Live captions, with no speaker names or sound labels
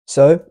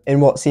So,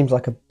 in what seems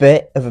like a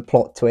bit of a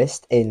plot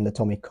twist in the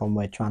Tommy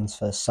Conway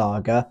transfer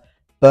saga,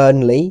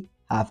 Burnley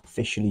have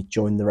officially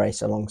joined the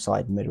race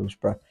alongside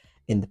Middlesbrough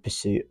in the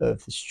pursuit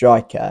of the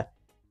striker.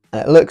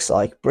 And it looks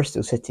like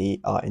Bristol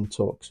City are in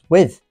talks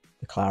with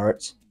the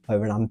Clarets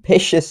over an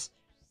ambitious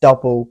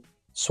double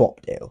swap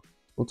deal.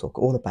 We'll talk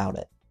all about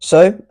it.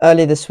 So,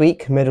 earlier this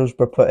week,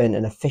 Middlesbrough put in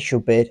an official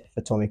bid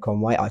for Tommy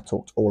Conway. I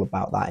talked all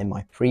about that in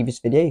my previous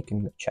video. You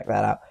can check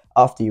that out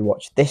after you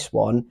watch this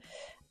one.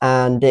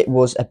 And it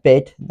was a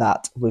bid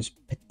that was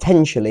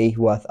potentially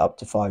worth up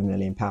to £5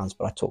 million,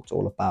 but I talked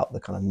all about the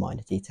kind of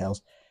minor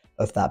details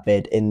of that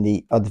bid in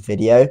the other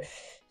video.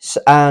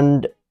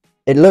 And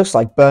it looks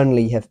like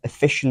Burnley have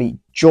officially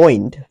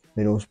joined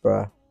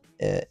Middlesbrough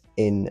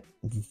in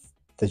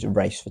the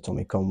race for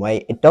Tommy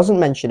Conway. It doesn't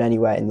mention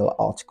anywhere in the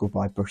article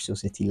by Bristol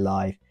City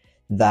Live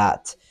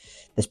that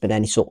there's been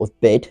any sort of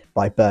bid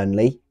by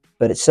Burnley,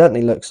 but it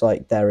certainly looks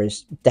like there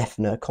is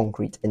definite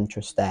concrete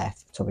interest there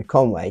for Tommy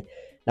Conway.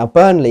 Now,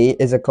 Burnley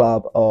is a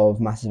club of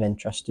massive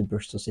interest to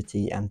Bristol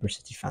City and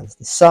Bristol City fans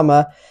this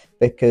summer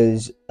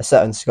because a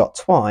certain Scott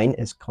Twine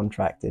is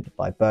contracted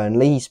by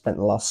Burnley. He spent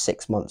the last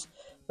 6 months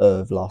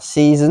of last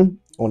season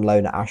on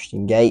loan at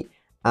Ashton Gate,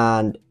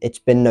 and it's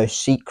been no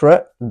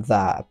secret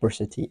that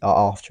Bristol City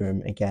are after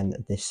him again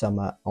this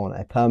summer on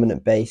a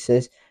permanent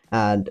basis.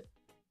 And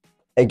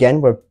again,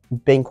 we're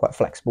being quite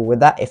flexible with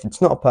that. If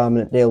it's not a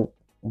permanent deal,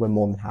 we're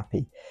more than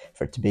happy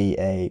for it to be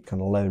a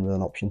kind of loan with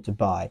an option to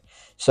buy.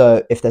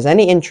 So if there's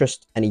any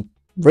interest, any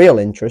real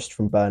interest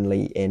from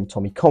Burnley in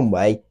Tommy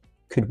Conway,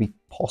 could we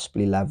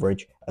possibly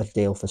leverage a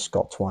deal for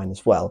Scott Twine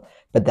as well?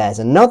 But there's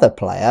another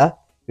player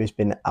who's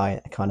been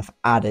kind of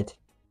added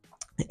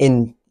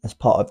in as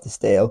part of this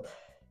deal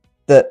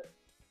that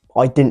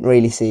I didn't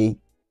really see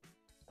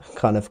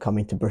kind of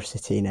coming to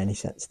Bristol City in any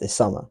sense this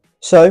summer.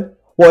 So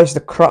what is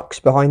the crux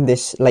behind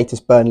this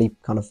latest Burnley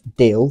kind of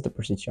deal that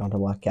Bristol City are trying to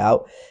work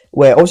out?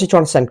 We're obviously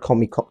trying to send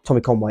Tommy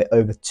Conway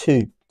over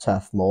to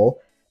Turf Moor,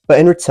 but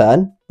in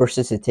return,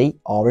 Bristol City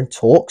are in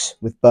talks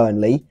with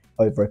Burnley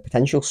over a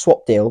potential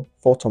swap deal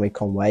for Tommy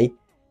Conway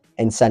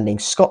in sending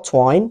Scott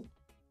Twine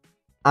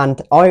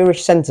and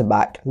Irish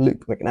centre-back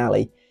Luke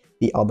McNally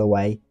the other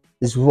way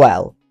as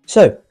well.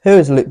 So, who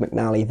is Luke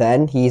McNally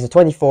then? He's a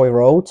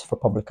 24-year-old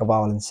Republic of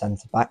Ireland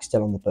centre-back,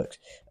 still on the books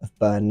of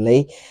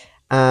Burnley.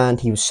 And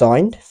he was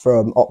signed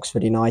from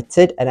Oxford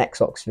United, an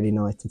ex-Oxford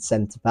United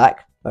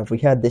centre-back. We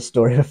heard this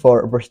story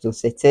before at Bristol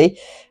City,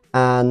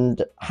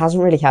 and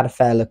hasn't really had a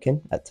fair look-in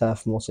at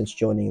Turf Moor since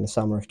joining in the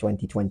summer of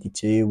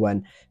 2022,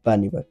 when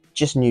Burnley were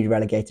just newly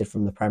relegated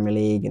from the Premier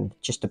League and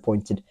just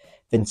appointed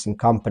Vincent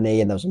Kompany,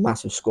 and there was a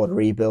massive squad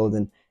rebuild,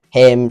 and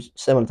him,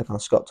 similar to kind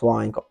of Scott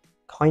Twine, got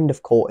kind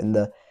of caught in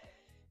the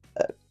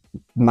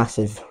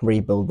massive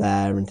rebuild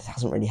there and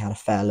hasn't really had a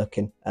fair look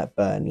in at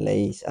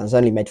Burnley. Has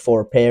only made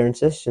 4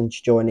 appearances since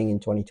joining in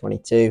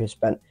 2022. Has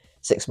spent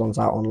 6 months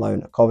out on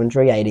loan at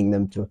Coventry, aiding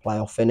them to a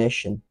playoff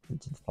finish and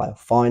to the playoff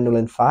final,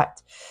 in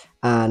fact.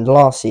 And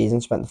last season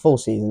spent the full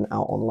season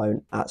out on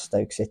loan at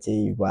Stoke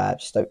City, where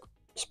Stoke,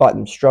 despite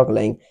them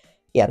struggling,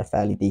 he had a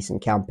fairly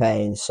decent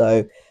campaign.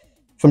 So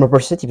from a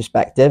Bristol City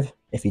perspective,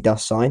 if he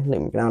does sign,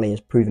 Luke McNally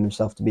has proven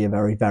himself to be a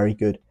very, very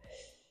good,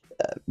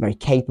 very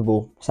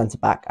capable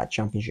centre-back at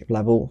championship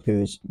level,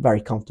 who is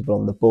very comfortable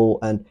on the ball,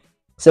 and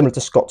similar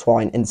to Scott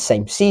Twine in the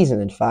same season,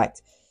 in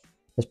fact,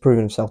 has proven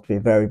himself to be a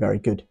very, very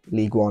good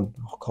League One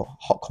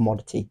hot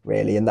commodity,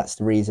 really. And that's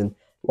the reason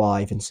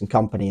why Vincent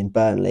Kompany and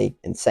Burnley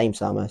in the same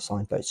summer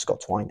signed both Scott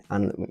Twine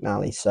and Luke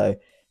McNally. So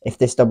if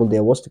this double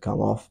deal was to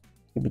come off,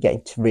 we'd be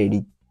getting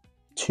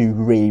two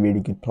really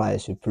good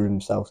players who've proven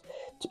themselves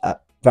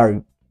very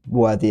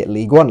worthy at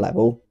League One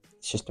level.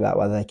 It's just about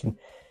whether they can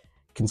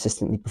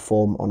consistently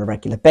perform on a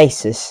regular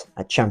basis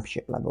at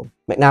championship level.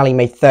 McNally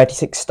made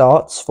 36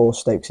 starts for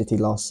Stoke City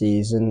last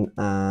season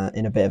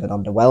in a bit of an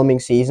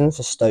underwhelming season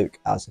for Stoke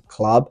as a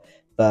club,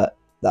 but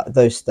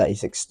those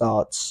 36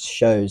 starts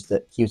shows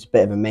that he was a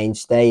bit of a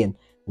mainstay, and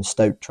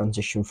Stoke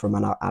transitioned from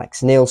an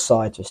Alex Neil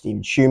side to a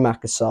Stephen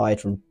Schumacher side,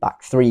 from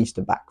back threes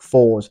to back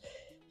fours.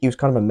 He was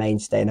kind of a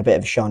mainstay and a bit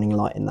of a shining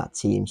light in that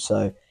team,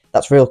 so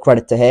that's real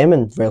credit to him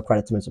and real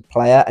credit to him as a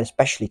player, and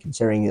especially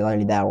considering he's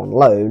only there on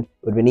loan.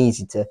 It would have been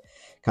easy to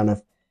kind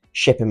of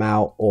ship him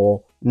out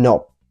or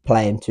not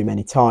play him too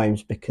many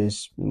times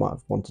because we might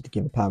have wanted to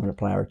give a permanent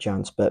player a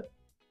chance. But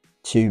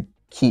to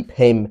keep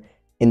him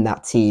in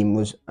that team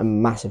was a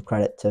massive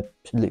credit to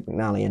Luke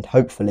McNally, and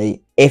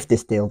hopefully, if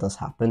this deal does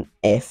happen,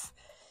 if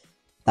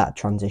that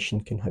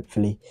transition can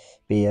hopefully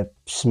be a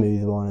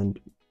smooth one and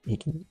he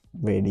can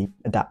really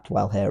adapt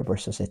well here at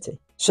Bristol City.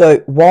 So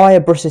why are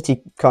Bristol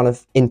City kind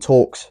of in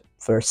talks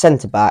for a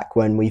centre-back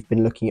when we've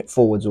been looking at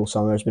forwards all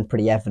summer? It's been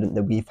pretty evident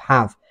that we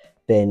have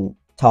been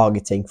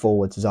targeting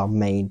forwards as our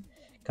main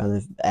kind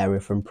of area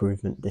for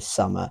improvement this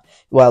summer.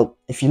 Well,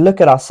 if you look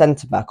at our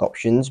centre-back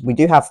options, we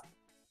do have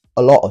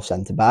a lot of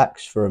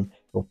centre-backs, from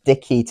Rob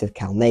Dickie to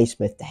Cal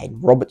Naismith to Hayden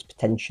Roberts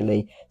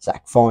potentially,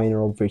 Zach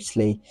Viner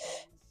obviously.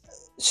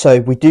 So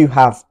we do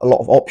have a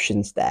lot of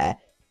options there.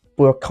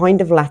 We're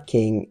kind of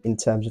lacking in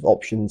terms of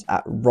options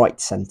at right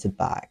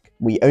centre-back.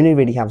 we only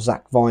really have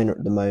Zach Viner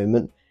at the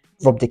moment.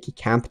 Rob Dickie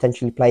can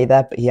potentially play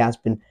there, but he has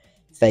been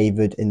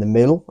favoured in the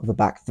middle of a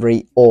back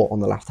three or on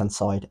the left-hand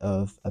side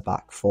of a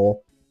back four,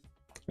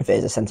 if it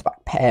is a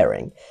centre-back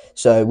pairing.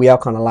 So we are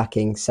kind of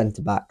lacking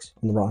centre-backs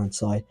on the right-hand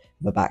side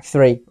of a back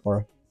three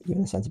or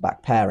even a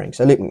centre-back pairing.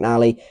 So Luke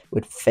McNally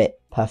would fit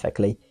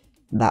perfectly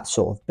that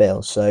sort of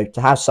bill. So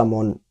to have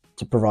someone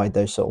to provide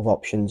those sort of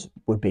options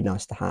would be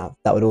nice to have.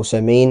 That would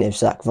also mean if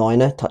Zach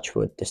Viner, touch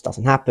wood, this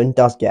doesn't happen,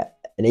 does get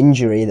an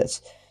injury that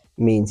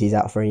means he's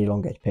out for an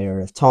elongated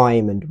period of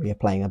time and we are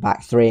playing a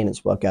back three and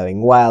it's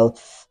going well,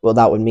 well,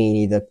 that would mean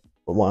either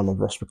one of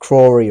Ross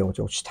McCrory or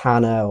George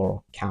Tanner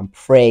or Cam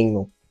Pring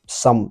or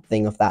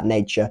something of that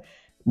nature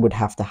would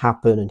have to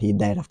happen, and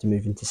they'd have to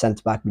move into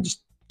centre-back. We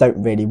just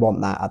don't really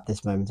want that at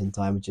this moment in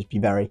time. It would just be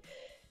very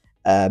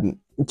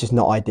just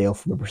not ideal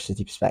from a Bristol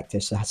City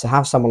perspective. So to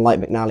have someone like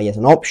McNally as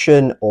an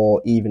option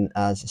or even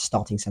as a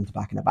starting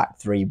centre-back in a back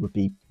three would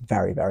be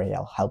very, very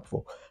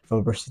helpful from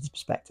a Bristol City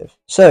perspective.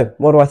 So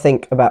what do I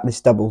think about this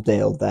double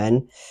deal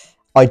then?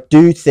 I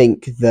do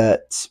think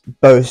that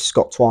both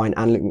Scott Twine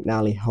and Luke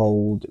McNally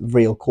hold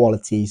real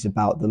qualities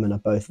about them and are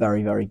both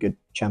very, very good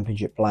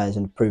championship players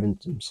and have proven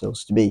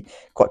themselves to be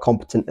quite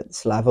competent at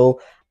this level.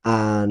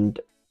 And,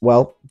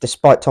 well,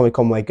 despite Tommy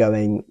Conway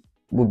going,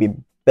 would be a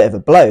bit of a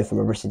blow from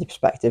a Bristol City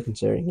perspective,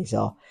 considering he's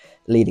our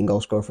leading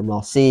goal scorer from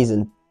last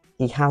season,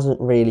 he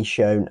hasn't really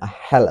shown a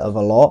hell of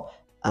a lot.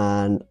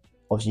 And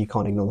obviously you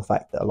can't ignore the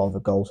fact that a lot of the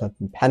goals have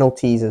been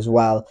penalties as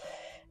well.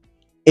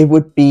 It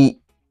would be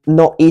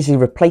not easily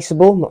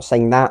replaceable. I'm not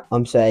saying that.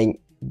 I'm saying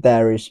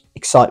there is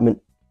excitement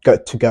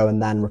to go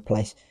and then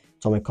replace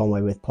Tommy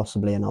Conway with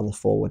possibly another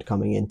forward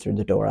coming in through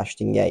the door,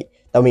 Ashton Gate.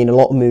 That'll mean a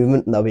lot of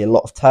movement and there'll be a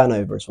lot of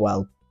turnover as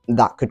well.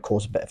 That could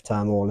cause a bit of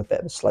turmoil and a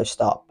bit of a slow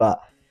start,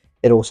 but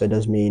it also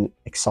does mean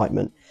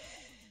excitement.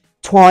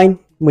 Twine,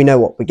 we know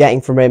what we're getting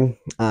from him,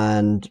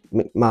 and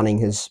Manning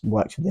has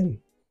worked with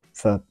him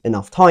for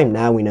enough time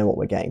now. We know what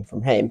we're getting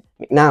from him.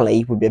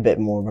 McNally would be a bit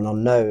more of an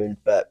unknown,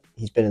 but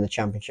he's been in the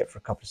Championship for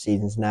a couple of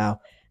seasons now,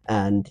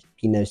 and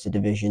he knows the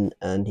division,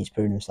 and he's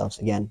proven himself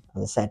again.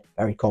 As I said,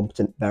 very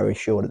competent, very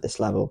assured at this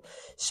level.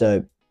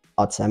 So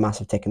I'd say a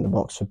massive tick in the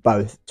box for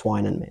both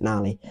Twine and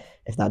McNally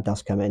if that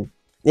does come in.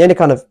 The only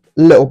kind of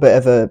little bit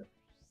of a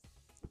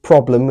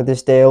problem with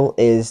this deal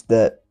is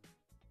that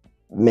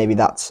maybe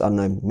that's, I don't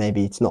know,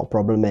 maybe it's not a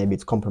problem, maybe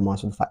it's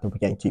compromised with the fact that we're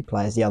getting two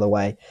players the other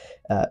way,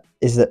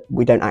 is that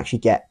we don't actually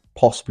get,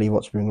 possibly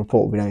what's being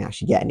reported, we don't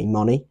actually get any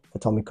money for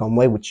Tommy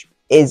Conway, which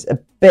is a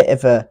bit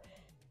of a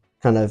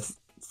kind of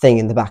thing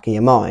in the back of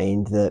your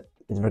mind that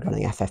is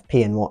regarding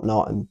FFP and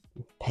whatnot, and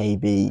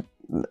maybe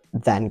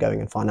then going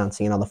and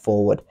financing another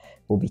forward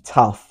will be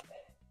tough,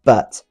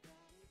 but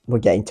we're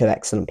getting two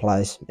excellent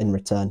players in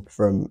return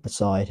from a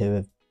side who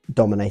have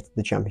dominated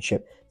the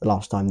Championship the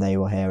last time they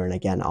were here, and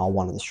again are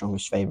one of the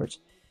strongest favourites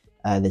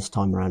this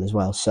time around as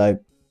well. So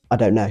I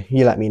don't know,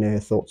 you let me know your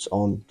thoughts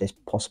on this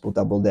possible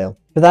double deal.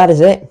 But that is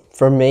it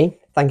from me.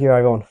 Thank you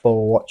everyone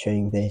for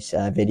watching this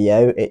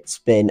video. It's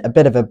been a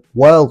bit of a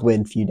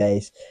whirlwind few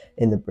days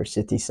in the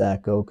Bristol City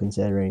circle,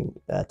 considering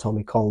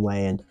Tommy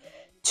Conway and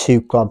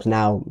two clubs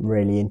now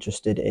really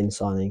interested in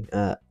signing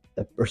a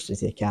Bristol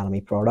City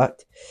Academy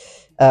product.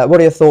 What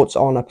are your thoughts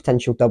on a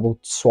potential double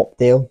swap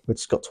deal with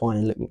Scott Twine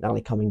and Luke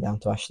McNally coming down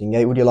to Ashton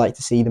Gate? Would you like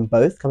to see them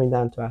both coming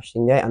down to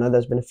Ashton Gate? I know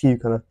there's been a few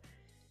kind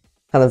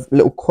of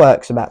little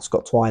quirks about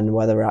Scott Twine and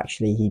whether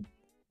actually he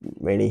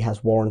really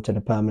has warranted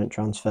a permanent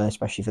transfer,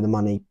 especially for the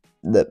money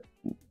that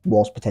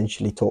was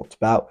potentially talked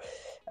about.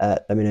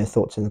 Let me know your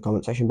thoughts in the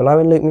comment section below,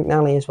 and Luke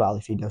McNally as well,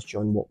 if he does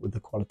join, what would the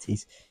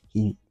qualities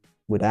he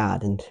would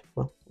add? And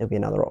well, it'll be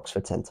another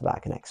Oxford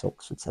centre-back, an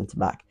ex-Oxford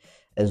centre-back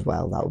as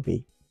well. That would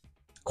be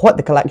quite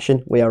the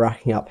collection we are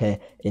racking up here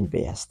in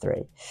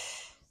BS3.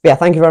 But yeah,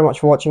 thank you very much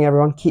for watching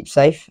everyone. Keep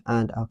safe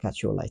and I'll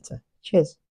catch you all later. Cheers.